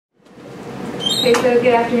Okay, so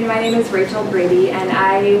good afternoon. My name is Rachel Brady, and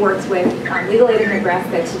I worked with Legal Aid of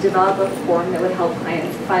Nebraska to develop a form that would help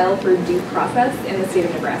clients file for due process in the state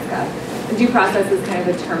of Nebraska. And due process is kind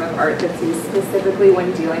of a term of art that's used specifically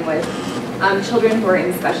when dealing with children who are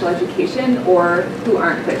in special education or who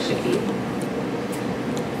aren't but should be.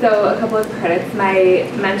 So a couple of credits.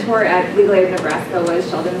 My mentor at Legal Aid of Nebraska was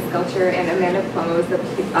Sheldon Skelcher, and Amanda Plummo was the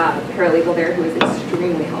paralegal there who was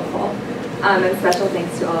extremely helpful. And special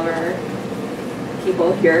thanks to all of our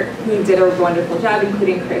people here who did a wonderful job,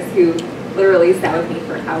 including Chris, who literally sat with me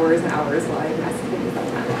for hours and hours while I messed things up.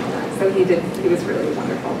 So he was really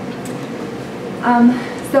wonderful.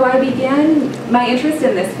 So I began, my interest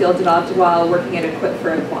in this field developed while working at Equip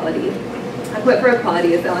for Equality. Equip for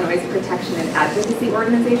Equality is Illinois' protection and advocacy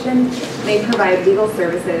organization. They provide legal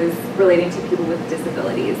services relating to people with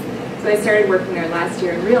disabilities. So I started working there last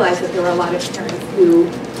year and realized that there were a lot of parents who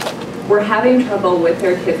were having trouble with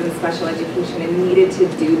their kids in special education and needed to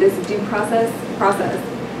do this due process,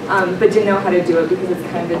 but didn't know how to do it because it's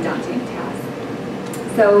kind of a daunting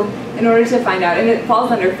task. So in order to find out, and it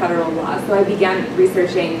falls under federal law, so I began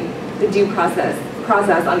researching the due process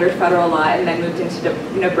under federal law and then moved into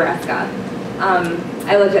Nebraska.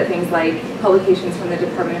 I looked at things like publications from the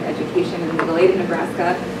Department of Education and Legal Aid of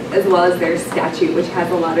Nebraska, as well as their statute, which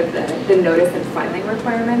has a lot of the notice and filing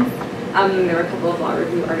requirements. There were a couple of law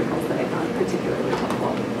review articles that I found particularly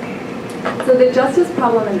helpful. So the justice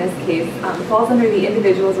problem in this case falls under the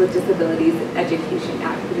Individuals with Disabilities Education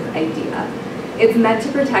Act, which is IDEA. It's meant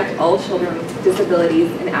to protect all children with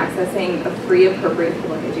disabilities in accessing a free, appropriate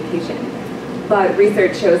public education. But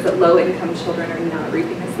research shows that low-income children are not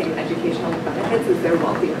reaping the same educational benefits as their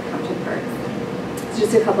wealthier counterparts.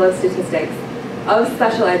 Just a couple of statistics. Of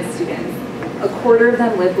special ed students, a quarter of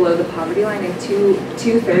them live below the poverty line, and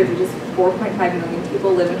two-thirds, which is 4.5 million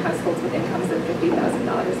people, live in households with incomes of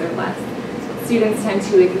 $50,000 or less. Students tend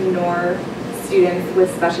to ignore students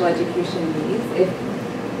with special education needs if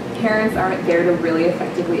parents aren't there to really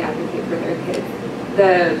effectively advocate for their kids.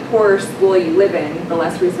 The poorer school you live in, the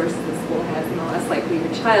less resources the school has, and the less likely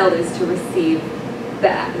your child is to receive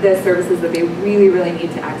the services that they really, really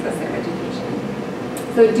need to access their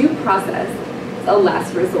education. So due process is a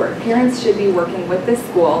last resort. Parents should be working with the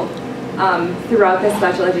school throughout the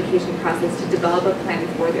special education process to develop a plan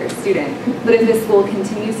for their student. But if the school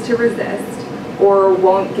continues to resist or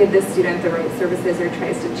won't give the student the right services or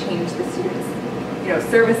tries to change the student's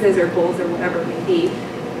services or goals or whatever it may be,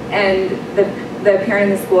 and the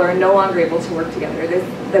parent and the school are no longer able to work together,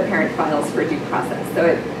 the parent files for due process. So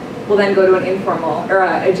it will then go to an informal or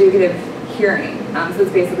adjudicative hearing. So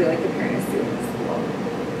it's basically like the parent is suing the school.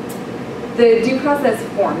 The due process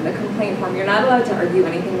form, the complaint form, you're not allowed to argue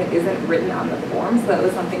anything that isn't written on the form. So that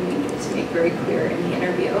was something we needed to make very clear in the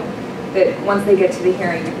interview, that once they get to the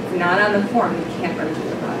hearing, if it's not on the form, you can't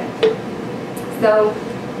argue about it. So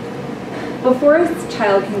before a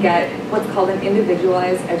child can get what's called an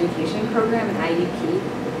individualized education program, an IEP,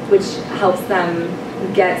 which helps them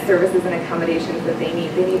get services and accommodations that they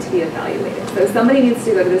need to be evaluated. So somebody needs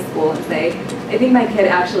to go to the school and say, I think my kid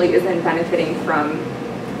actually isn't benefiting from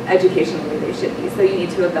education the way they should be. So you need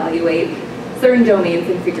to evaluate certain domains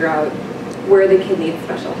and figure out where the kid needs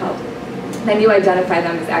special help. Then you identify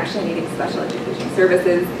them as actually needing special education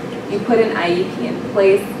services. You put an IEP in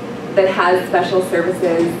place that has special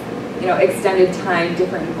services, extended time,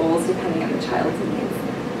 different goals depending on the child's needs.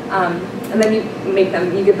 And then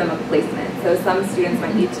you give them a placement. So some students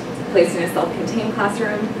might be placed in a self-contained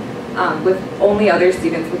classroom with only other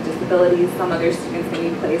students with disabilities. Some other students may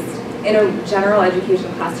be placed in a general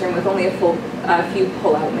education classroom with only a few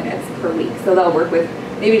pull-out minutes per week. So they'll work with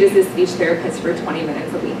maybe just a speech therapist for 20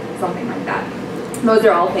 minutes a week, something like that. Those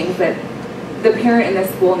are all things that the parent and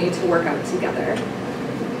the school need to work out together.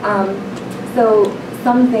 So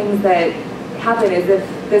some things that happen is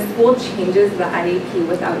if the school changes the IEP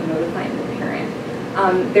without notifying the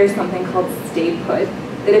parent, there's something called stay put,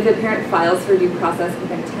 that if the parent files for due process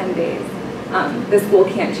within 10 days, the school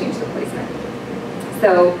can't change the placement.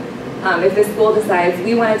 So if the school decides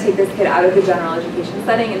we want to take this kid out of the general education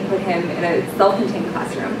setting and put him in a self-contained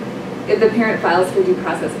classroom, if the parent files for due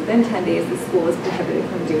process within 10 days, the school is prohibited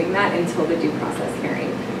from doing that until the due process hearing.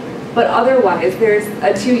 But otherwise, there's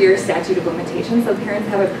a 2-year statute of limitations, so parents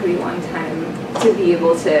have a pretty long time to be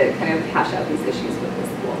able to kind of hash out these issues with the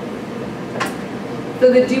school.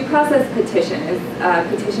 So the due process petition is a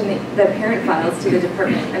petition that the parent files to the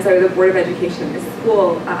the Board of Education, the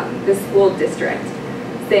school district,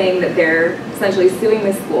 saying that they're essentially suing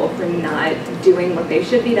the school for not doing what they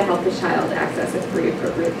should be to help the child access a free,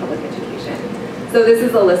 appropriate public education. So this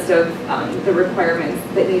is a list of the requirements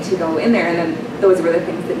that need to go in there, and then those were the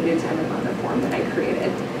things that needed to end up on the form. form that I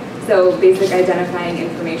created. So basic identifying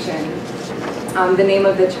information, the name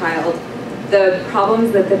of the child, the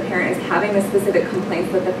problems that the parent is having, the specific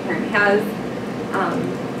complaints that the parent has,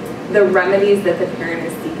 the remedies that the parent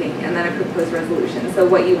is seeking, and then a proposed resolution. So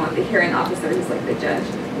what you want the hearing officer, who's like the judge,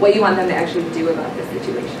 what you want them to actually do about the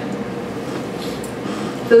situation.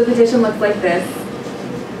 So the petition looks like this.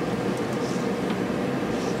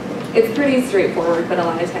 It's pretty straightforward, but a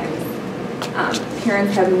lot of times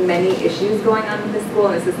parents have many issues going on with the school,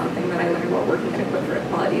 and this is something that I learned while working at Equip for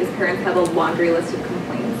Equality, is parents have a laundry list of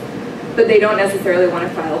complaints, but they don't necessarily want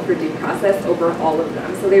to file for due process over all of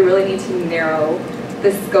them. So they really need to narrow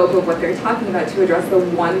the scope of what they're talking about to address the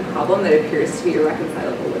one problem that appears to be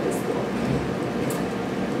irreconcilable with the school.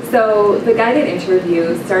 So the guided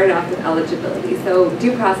interview started off with eligibility. So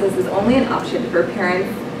due process is only an option for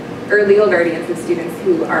parents or legal guardians of students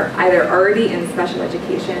who are either already in special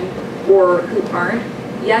education or who aren't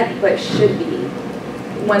yet but should be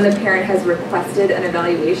when the parent has requested an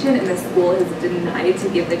evaluation and the school has denied to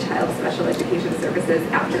give the child special education services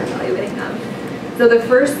after evaluating them. So the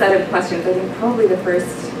first set of questions, I think probably the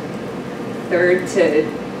first third to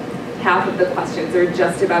half of the questions are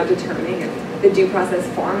just about determining if the due process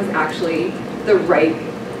form is actually the right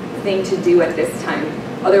thing to do at this time.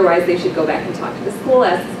 Otherwise, they should go back and talk to the school,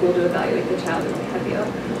 ask the school to evaluate the child, and what have you.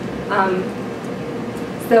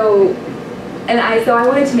 So I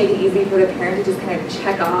wanted to make it easy for the parent to just kind of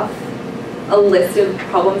check off a list of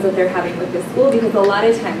problems that they're having with the school, because a lot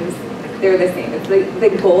of times they're the same. It's the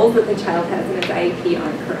goals that the child has in its IEP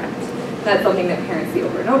aren't correct. That's something that parents see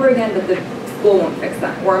over and over again, but the school won't fix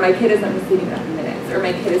that. Or my kid isn't receiving enough minutes, or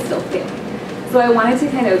my kid is still failing. So I wanted to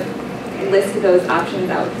kind of list those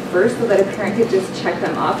options out first so that a parent could just check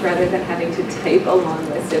them off rather than having to type a long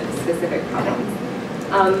list of specific problems.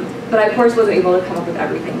 But I, of course, wasn't able to come up with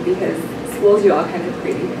everything because schools do all kinds of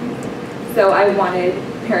crazy things. So I wanted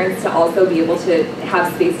parents to also be able to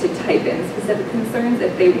have space to type in specific concerns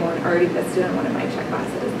if they weren't already listed on one of my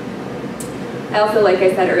checkboxes. I also, like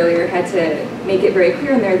I said earlier, had to make it very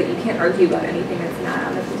clear in there that you can't argue about anything that's not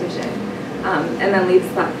on the petition, and then leave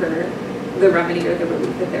spot for the remedy or the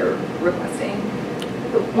relief that they're requesting.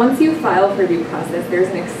 But once you file for due process, there's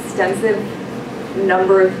an extensive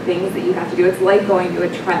number of things that you have to do. It's like going to a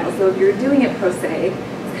trial. So if you're doing it pro se,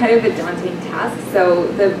 it's kind of a daunting task. So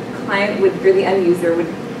the client would, or the end user would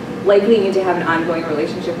likely need to have an ongoing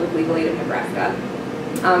relationship with Legal Aid of Nebraska.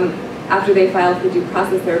 After they file for due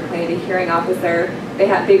process, they're appointed a hearing officer.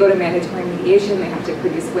 They go to mandatory mediation. They have to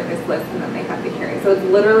produce witness lists, and then they have the hearing. So it's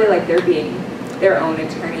literally like they're being their own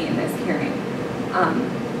attorney in this hearing.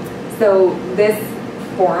 So this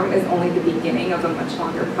form is only the beginning of a much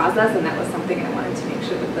longer process, and that was something I wanted to make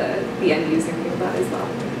sure that the end user knew about as well.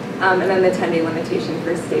 And then the 10-day limitation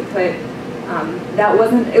for stay put.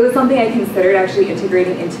 It was something I considered actually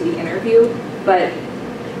integrating into the interview, but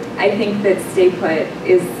I think that stay put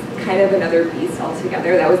is kind of another beast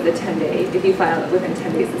altogether. That was the 10-day. If you file it within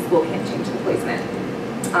 10 days, the school can't change the placement.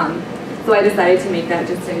 So I decided to make that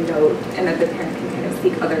just a note, and that the parent can kind of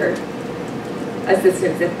seek other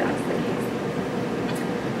assistance if that's the case.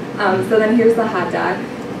 So then here's the hot doc.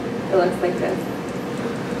 It looks like this.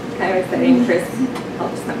 Kind of exciting. Chris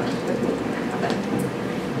helped so much with making that happen.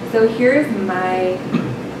 So here's my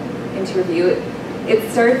interview.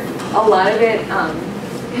 It starts, a lot of it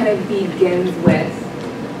kind of begins with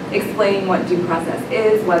explaining what due process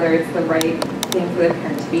is, whether it's the right thing for the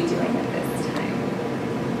parent to be doing at this time.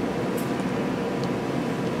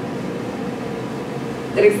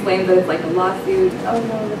 It explains that it's like a lawsuit. Oh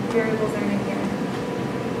no, the variables aren't in here.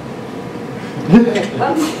 Okay,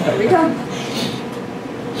 well, here we go.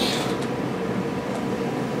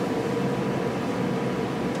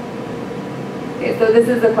 Okay, so this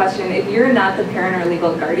is the question. If you're not the parent or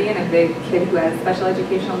legal guardian of the kid who has special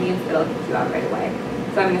educational needs, it'll kick you out right away.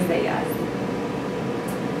 So I'm going to say yes.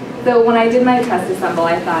 So when I did my test assemble,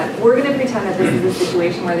 I thought, we're going to pretend that this is a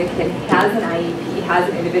situation where the kid has an IEP, has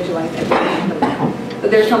an individualized education plan, but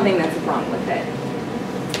there's something that's wrong with it.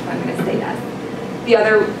 So I'm going to say yes. The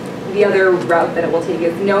other route that it will take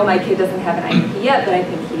is, no, my kid doesn't have an IEP yet, but I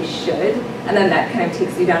think he should. And then that kind of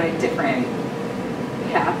takes you down a different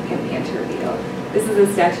path in the interview. This is a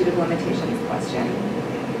statute of limitations question.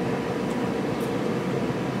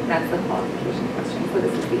 That's the qualification question. So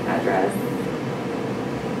this is the address.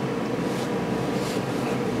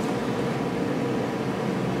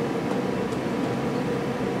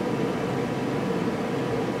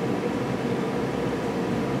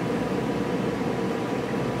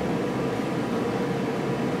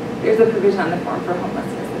 There's a provision on the form for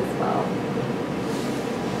homelessness as well.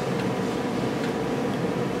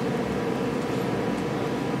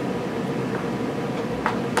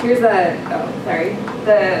 Here's the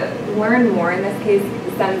Learn More in this case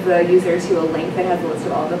sends the user to a link that has a list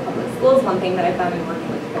of all the public schools. One thing that I found in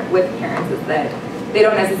working with parents is that they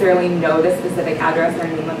don't necessarily know the specific address or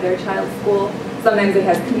name of their child's school. Sometimes it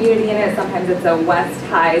has community in it, sometimes it's a West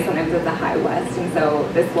High, sometimes it's a High West, and so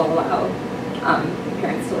this will allow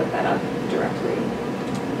parents to look that up directly.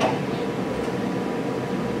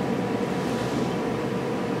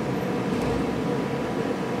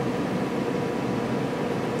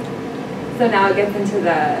 So now it gets into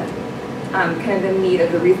the kind of the meat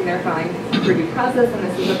of the reason they're filing for due process, and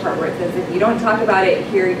this is the part where it says if you don't talk about it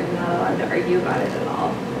here, you're not allowed to argue about it at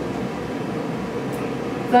all.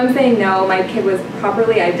 So I'm saying no, my kid was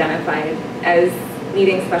properly identified as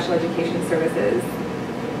needing special education services.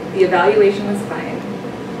 The evaluation was fine.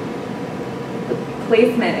 The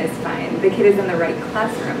placement is fine. The kid is in the right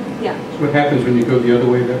classroom. Yeah. So what happens when you go the other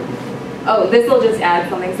way then? Oh, this will just add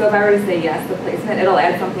something. So if I were to say yes, the placement, it'll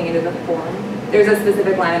add something into the form. There's a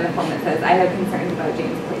specific line in the form that says, I have concerns about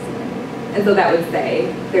Jane's placement. And so that would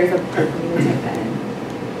say, there's a place for you to type that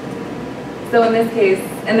in. So in this case,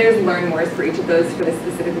 and there's learn mores for each of those for the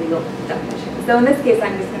specific legal definition. So in this case,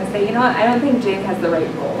 I'm just going to say, you know what, I don't think Jane has the right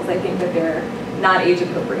roles. I think that they're not age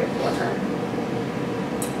appropriate for her.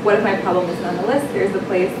 What if my problem isn't on the list? There's a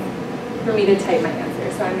place for me to type my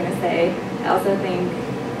answer. So I'm going to say, I also think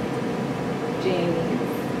Jane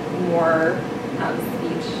needs more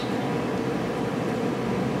speech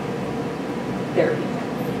therapy.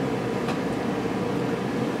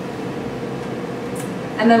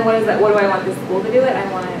 And then what is that? What do I want the school to do it? I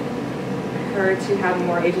want her to have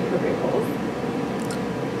more age-appropriate goals.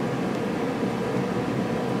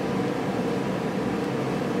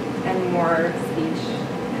 And more speech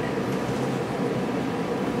in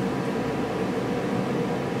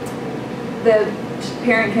it. The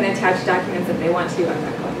parent can attach documents if they want to. I'm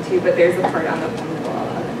not going to, but there's a part on the form that will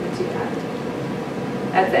allow them to do that.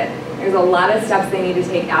 That's it. There's a lot of steps they need to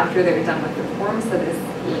take after they're done with the form, so this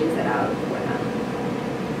lays it out for them.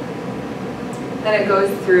 Then it goes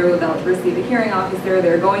through, they'll receive a hearing officer,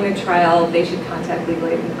 they're going to trial, they should contact Legal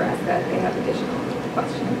Aid in Nebraska if they have additional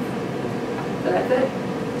questions. So that's it.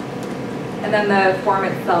 And then the form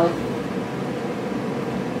itself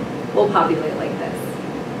will populate like this.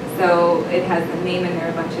 So it has the name in there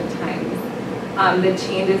a bunch of times. The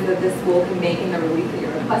changes that the school can make in the relief that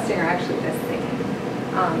you're requesting are actually the same.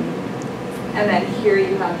 And then here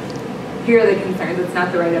you have, here are the concerns. It's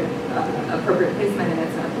not the right appropriate placement and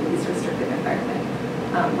it's not the least restrictive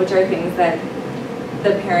environment, which are things that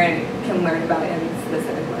the parent can learn about in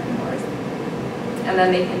specific learning mores. And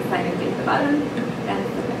then they can sign and date the bottom and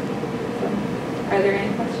submit. So, are there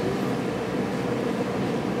any questions?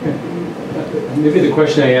 Maybe the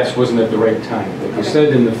question I asked wasn't at the right time. Like you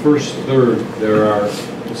said, in the first third, there are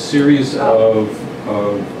a series of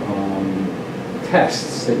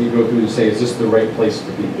tests that you go through to say, is this the right place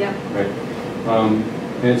to be? Yeah. Right.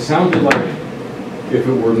 And it sounded like, if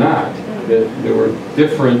it were not, that there were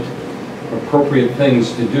different appropriate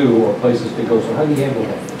things to do or places to go. So how do you handle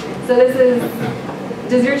that? So this is,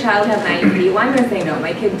 does your child have an IEP? Well, I'm going to say no.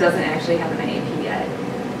 My kid doesn't actually have an IEP yet.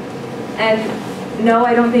 And no,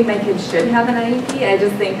 I don't think my kid should have an IEP. I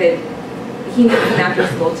just think that he needs an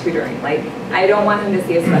after-school tutoring. Like, I don't want him to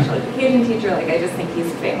see a special education teacher. Like, I just think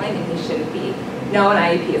he's failing and he shouldn't be. No, an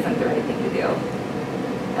IEP isn't the right thing to do.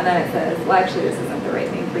 And then it says, well, actually, this isn't the right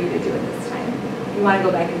thing for you to do at this time. If you want to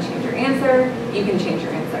go back and change your answer, you can change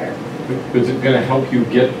your answer. But is it going to help you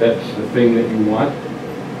get the thing that you want?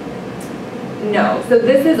 No. So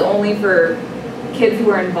this is only for kids who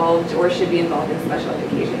are involved or should be involved in special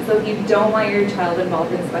education. So if you don't want your child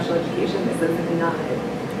involved in special education, this is not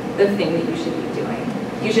the thing that you should be doing.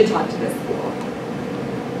 You should talk to the school.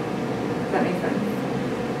 Does that make sense?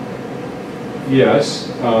 Yes.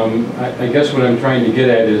 I guess what I'm trying to get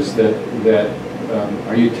at is that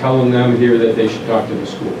are you telling them here that they should talk to the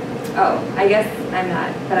school? Oh, I guess I'm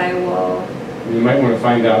not, but I will. You might want to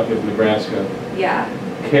find out if Nebraska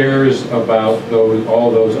cares about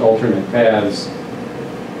all those alternate paths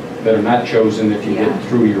that are not chosen if you get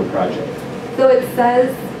through your project. So it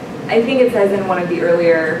says, I think it says in one of the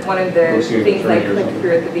things I clicked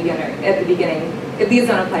through at the beginning, if these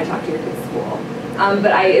don't apply, talk to your kid's school.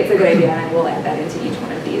 But it's a good idea, and I will add that into each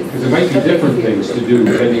one of these. Because there might be different things to do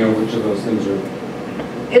depending on which of those things are.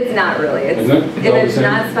 It's not really. If it's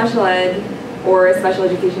not special ed or a special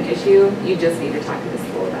education issue, you just need to talk to the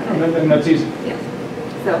school about it. And that's easy. Yeah.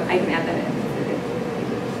 So I can add that in.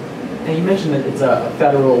 Now you mentioned that it's a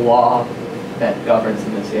federal law that governs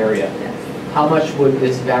in this area. Yes. How much would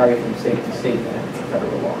this vary from state to state then?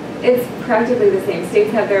 federal law? It's practically the same.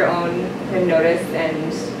 States have their own kind of notice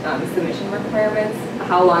and submission requirements,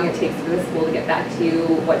 how long it takes for the school to get back to you,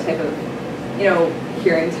 what type of,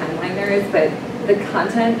 hearing timeline there is, but the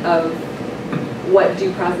content of what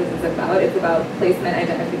due process is about, it's about placement,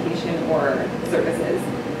 identification, or services.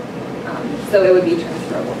 So it would be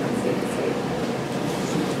transferable from state to state.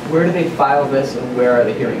 Where do they file this and where are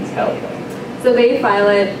the hearings held? So they file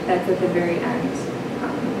it, that's at the very end.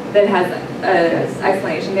 That has an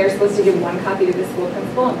explanation. They're supposed to give one copy to the school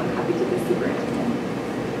principal and one copy to the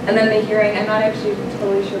superintendent. And then the hearing, I'm not actually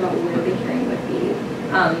totally sure about where the hearing would be.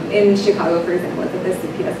 In Chicago, for example, it's at the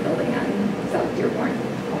CPS building on South Dearborn.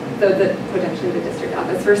 So potentially the district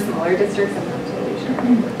office. For smaller districts, I'm not totally sure how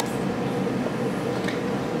it works.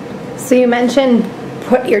 So you mentioned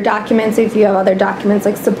put your documents, if you have other documents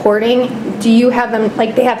like supporting, do you have them,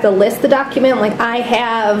 like they have to list the document? Like I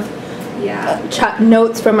have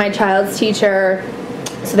notes from my child's teacher,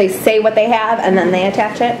 so they say what they have and then they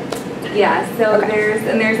attach it? Yeah, so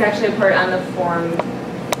there's actually a part on the form.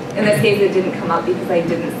 In this case, it didn't come up because I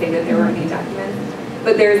didn't say that there were any documents.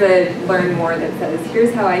 But there's a learn more that says,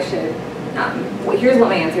 here's how I should, here's what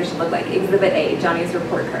my answer should look like. Exhibit A, Johnny's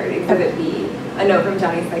report card. Exhibit B, a note from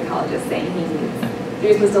Johnny's psychologist saying he needs.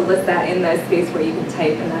 You're supposed to list that in the space where you can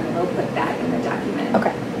type, and then it'll put that in the document.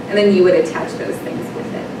 Okay. And then you would attach those things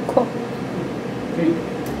with it. Cool.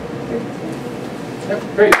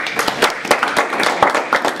 Great.